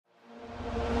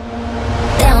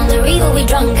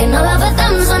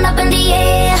thumbs went up in the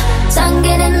air.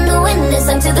 Singing in the wind and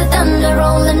sang to the thunder,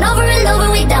 rolling over and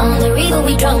over we down the river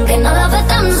we drunk, and all of our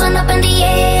thumbs went up in the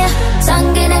air.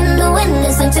 Singing in the wind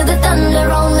and sang to the thunder,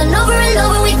 rolling